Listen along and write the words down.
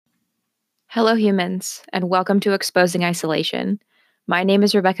Hello, humans, and welcome to Exposing Isolation. My name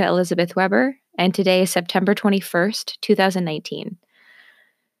is Rebecca Elizabeth Weber, and today is September 21st, 2019.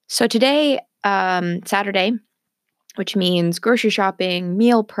 So, today, Saturday, which means grocery shopping,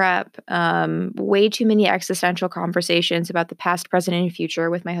 meal prep, way too many existential conversations about the past, present, and future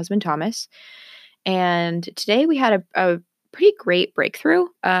with my husband, Thomas. And today we had a pretty great breakthrough.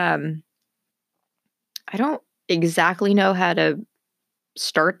 I don't exactly know how to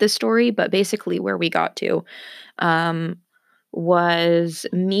start this story, but basically where we got to um, was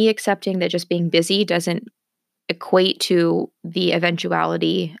me accepting that just being busy doesn't equate to the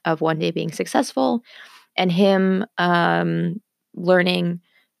eventuality of one day being successful, and him learning,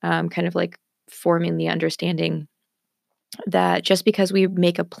 kind of like forming the understanding that just because we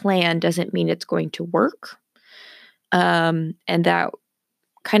make a plan doesn't mean it's going to work. And that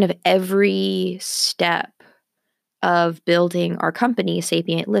kind of every step of building our company,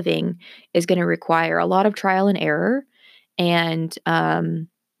 Sapient Living, is going to require a lot of trial and error. And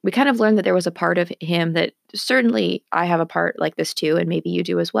we kind of learned that there was a part of him that certainly I have a part like this too, and maybe you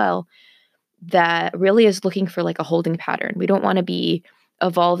do as well, that really is looking for like a holding pattern. We don't want to be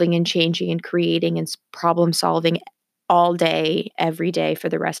evolving and changing and creating and problem solving all day, every day for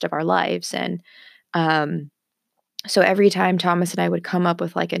the rest of our lives. And um, so every time Thomas and I would come up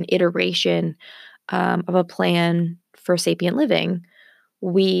with like an iteration of a plan for sapient living,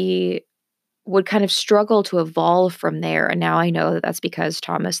 we would kind of struggle to evolve from there. And now I know that that's because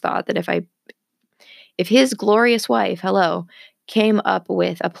Thomas thought that if his glorious wife, hello, came up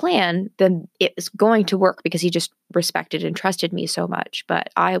with a plan, then it's going to work because he just respected and trusted me so much. But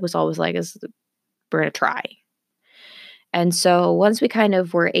I was always like, we're going to try. And so once we kind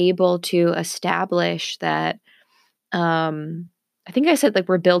of were able to establish that, I think I said like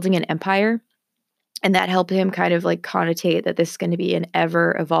we're building an empire. And that helped him kind of like connotate that this is going to be an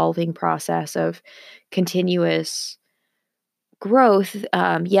ever evolving process of continuous growth.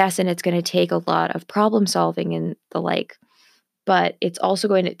 Yes, and it's going to take a lot of problem solving and the like, but it's also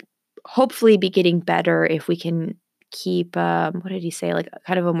going to hopefully be getting better if we can keep, what did he say, like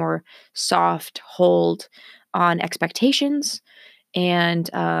kind of a more soft hold on expectations and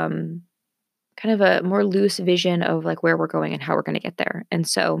kind of a more loose vision of like where we're going and how we're going to get there. And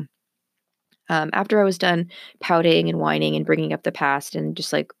so, after I was done pouting and whining and bringing up the past and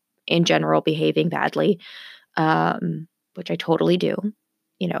just like in general behaving badly, which I totally do.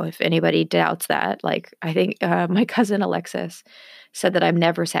 You know, if anybody doubts that, like I think my cousin Alexis said that I'm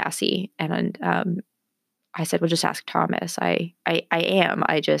never sassy, and I said, "Well, just ask Thomas. I am.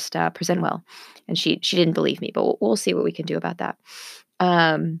 I just present well," and she didn't believe me, but we'll see what we can do about that.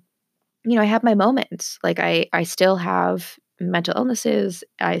 Um, I have my moments. Like I still have mental illnesses.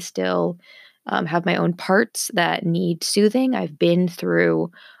 I still have my own parts that need soothing. I've been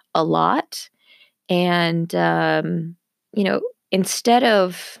through a lot. And, you know, instead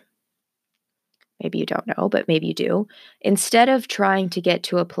of, maybe you don't know, but maybe you do, instead of trying to get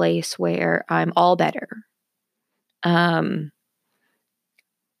to a place where I'm all better, um,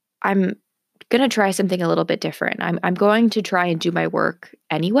 I'm going to try something a little bit different. I'm going to try and do my work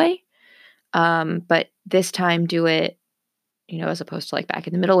anyway. But this time do it, as opposed to like back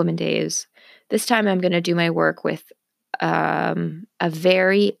in the Middle Women days. This time I'm going to do my work with a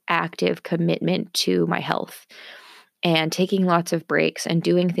very active commitment to my health and taking lots of breaks and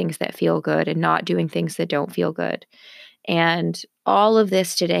doing things that feel good and not doing things that don't feel good. And all of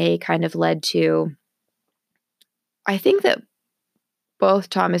this today kind of led to, I think that both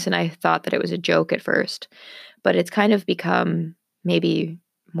Thomas and I thought that it was a joke at first, but it's kind of become maybe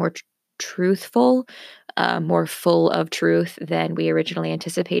more truthful, more full of truth than we originally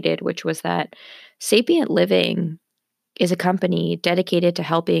anticipated, which was that Sapient Living is a company dedicated to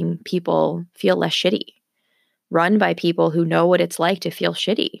helping people feel less shitty, run by people who know what it's like to feel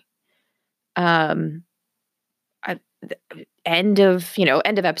shitty. Um, I, end of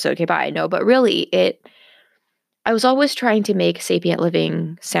episode. Okay, bye. No, but really, I was always trying to make sapient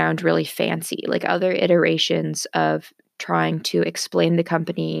living sound really fancy, like other iterations of trying to explain the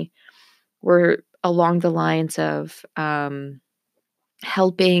company were along the lines of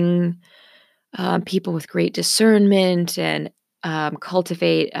helping people with great discernment and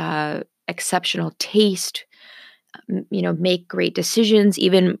cultivate exceptional taste, make great decisions,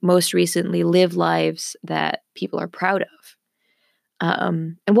 even most recently live lives that people are proud of.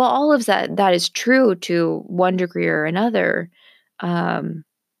 And while all of that is true to one degree or another, um,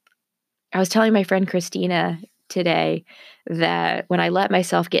 I was telling my friend Christina today that when I let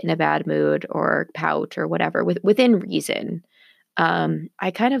myself get in a bad mood or pout or whatever, within reason,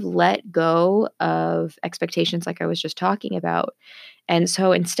 I kind of let go of expectations like I was just talking about. And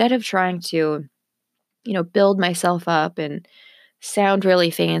so instead of trying to, build myself up and sound really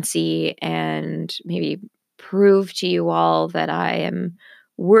fancy and maybe prove to you all that I am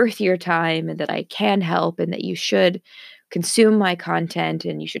worth your time and that I can help and that you should consume my content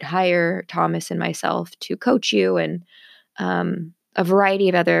and you should hire Thomas and myself to coach you and a variety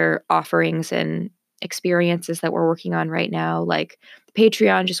of other offerings and experiences that we're working on right now. Like the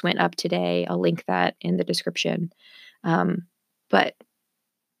Patreon just went up today. I'll link that in the description. But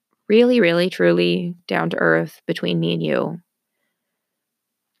really, really, truly down to earth between me and you.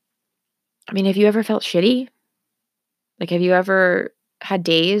 I mean, have you ever felt shitty? Like, have you ever had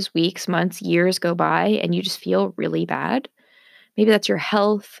days, weeks, months, years go by and you just feel really bad? Maybe that's your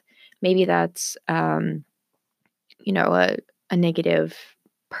health. Maybe that's, a negative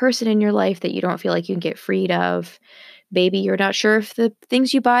person in your life that you don't feel like you can get freed of. Maybe you're not sure if the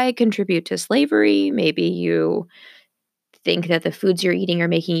things you buy contribute to slavery. Maybe you think that the foods you're eating are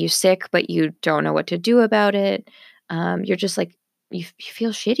making you sick, but you don't know what to do about it. You're just like, you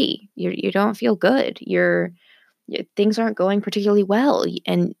feel shitty. You don't feel good. Things aren't going particularly well.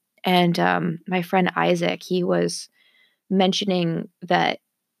 And my friend Isaac, he was mentioning that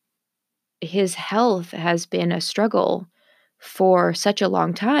his health has been a struggle for such a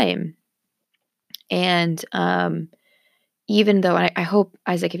long time. And even though I hope,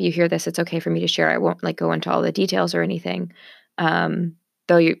 Isaac, if you hear this, it's okay for me to share. I won't like go into all the details or anything.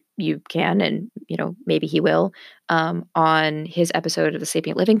 Though you can, and maybe he will, on his episode of the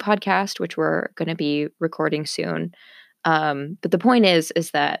Sapient Living podcast, which we're going to be recording soon. But the point is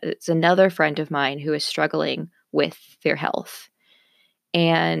that it's another friend of mine who is struggling with their health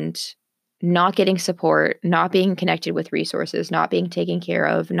and not getting support, not being connected with resources, not being taken care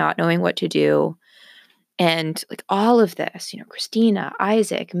of, not knowing what to do. And like all of this, Christina,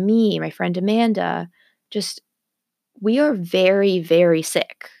 Isaac, me, my friend Amanda, just we are very, very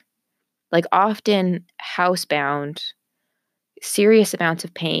sick, like often housebound, serious amounts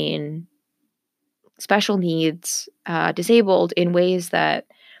of pain, special needs, disabled in ways that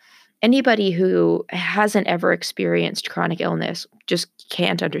anybody who hasn't ever experienced chronic illness just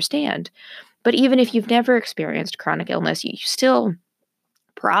can't understand. But even if you've never experienced chronic illness, you still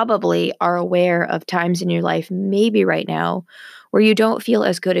probably are aware of times in your life, maybe right now, where you don't feel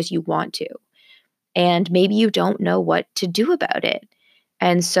as good as you want to. And maybe you don't know what to do about it.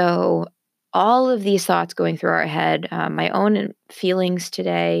 And so, all of these thoughts going through our head, my own feelings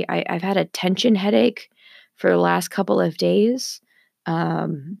today, I've had a tension headache for the last couple of days.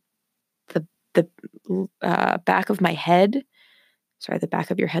 Um, the back of my head, sorry, the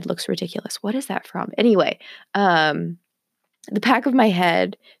back of your head looks ridiculous. What is that from? Anyway, the back of my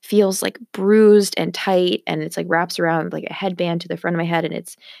head feels like bruised and tight, and it's like wraps around like a headband to the front of my head, and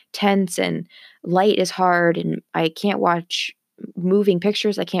it's tense, and light is hard, and I can't watch moving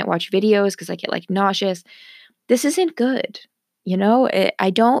pictures. I can't watch videos because I get like nauseous. This isn't good.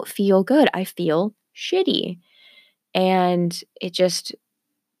 I don't feel good. I feel shitty. And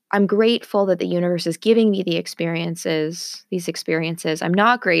I'm grateful that the universe is giving me these experiences. I'm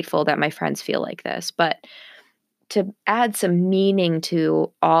not grateful that my friends feel like this, but to add some meaning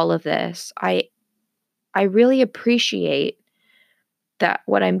to all of this, I really appreciate that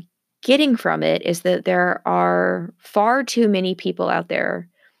what I'm getting from it is that there are far too many people out there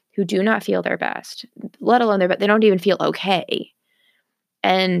who do not feel their best, let alone they don't even feel okay.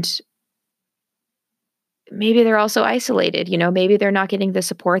 And maybe they're also isolated, maybe they're not getting the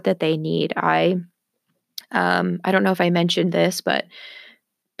support that they need. I don't know if I mentioned this, but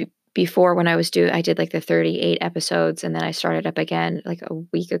before when I did like the 38 episodes and then I started up again like a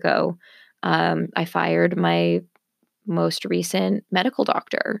week ago. I fired my most recent medical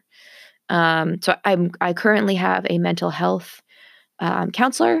doctor. So I currently have a mental health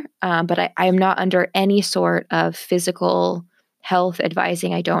counselor, but I am not under any sort of physical health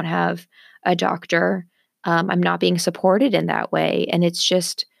advising. I don't have a doctor. I'm not being supported in that way. And it's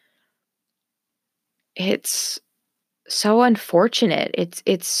so unfortunate.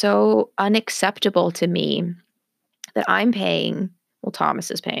 It's so unacceptable to me that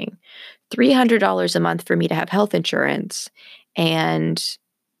Thomas is paying $300 a month for me to have health insurance, and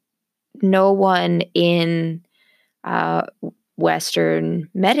no one in Western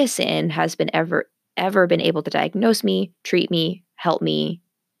medicine has been ever been able to diagnose me, treat me, help me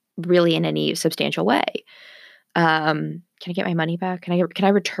really in any substantial way. Can I get my money back? Can I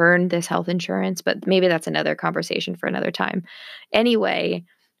return this health insurance? But maybe that's another conversation for another time. Anyway,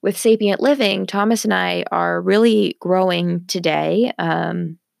 with Sapient Living, Thomas and I are really growing today.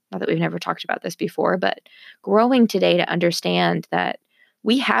 Not that we've never talked about this before, but growing today to understand that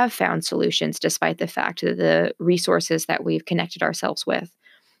we have found solutions despite the fact that the resources that we've connected ourselves with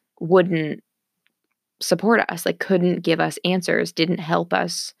wouldn't support us, like, couldn't give us answers, didn't help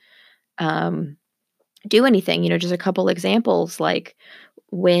us, um, do anything. Just a couple examples, like,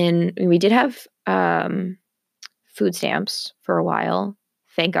 when we did have, food stamps for a while,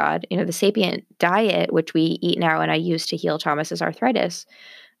 thank God. The Sapient diet, which we eat now and I use to heal Thomas's arthritis,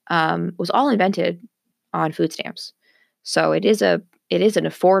 was all invented on food stamps. So it is an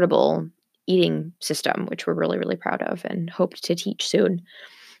affordable eating system, which we're really, really proud of and hope to teach soon.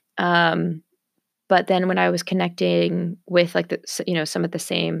 Um, but then when I was connecting with like some of the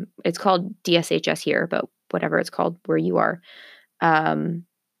same, it's called DSHS here, but whatever it's called where you are. Um,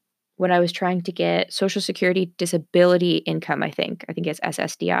 when I was trying to get Social Security disability income, I think it's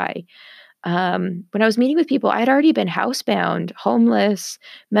SSDI. When I was meeting with people, I had already been housebound, homeless,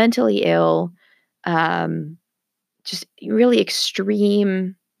 mentally ill, um, just really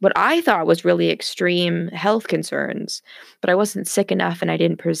extreme, what I thought was really extreme health concerns, but I wasn't sick enough and I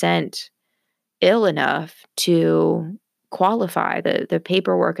didn't present ill enough to qualify. The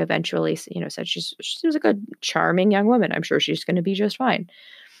paperwork eventually, said she was like a charming young woman. I'm sure she's going to be just fine.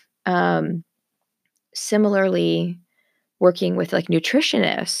 Um, Similarly, working with like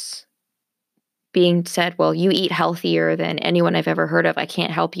nutritionists being said, "Well, you eat healthier than anyone I've ever heard of. I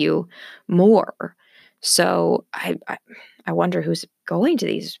can't help you more." So I wonder who's going to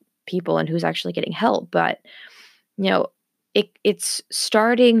these people and who's actually getting help. But you know, it's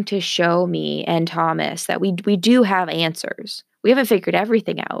starting to show me and Thomas that we do have answers. We haven't figured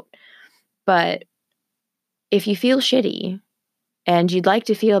everything out, but if you feel shitty and you'd like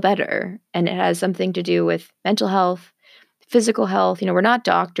to feel better, and it has something to do with mental health, physical health. We're not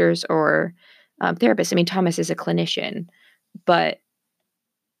doctors or therapists. I mean, Thomas is a clinician, but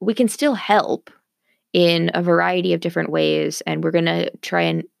we can still help in a variety of different ways. And we're going to try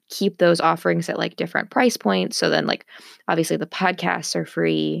and keep those offerings at like different price points. So then, like, obviously the podcasts are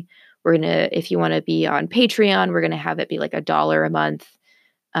free. We're going to, if you want to be on Patreon, we're going to have it be like $1 a month.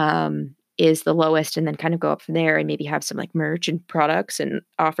 Is the lowest, and then kind of go up from there and maybe have some like merch and products and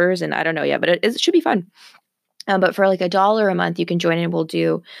offers. And I don't know yet, but it should be fun. But for like $1 a month, you can join in. We'll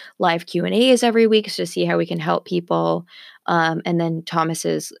do live Q&As every week to see how we can help people. And then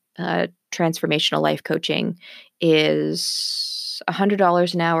Thomas's transformational life coaching is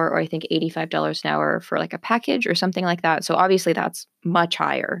 $100 an hour, or I think $85 an hour for like a package or something like that. So obviously that's much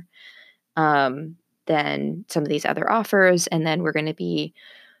higher than some of these other offers. And then we're going to be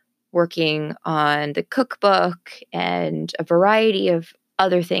working on the cookbook and a variety of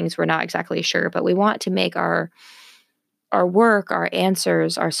other things. We're not exactly sure, but we want to make our work, our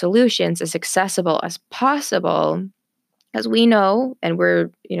answers, our solutions as accessible as possible, as we know. And we're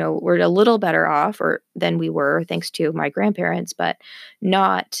a little better off or than we were thanks to my grandparents, but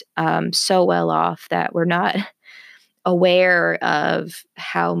not so well off that we're not aware of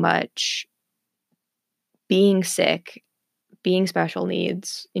how much being sick, being special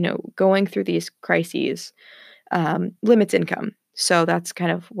needs, going through these crises limits income. So that's kind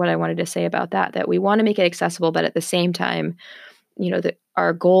of what I wanted to say about that we want to make it accessible, but at the same time,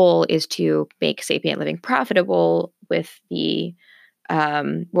 our goal is to make Sapient Living profitable with the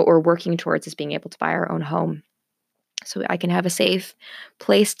what we're working towards is being able to buy our own home so I can have a safe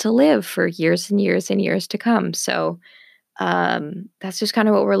place to live for years and years and years to come. So that's just kind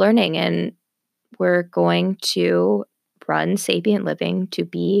of what we're learning. And we're going to run Sapient Living to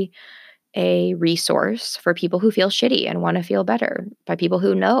be a resource for people who feel shitty and want to feel better, by people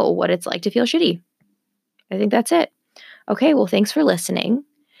who know what it's like to feel shitty. I think that's it. Okay, well, thanks for listening,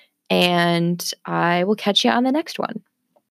 and I will catch you on the next one.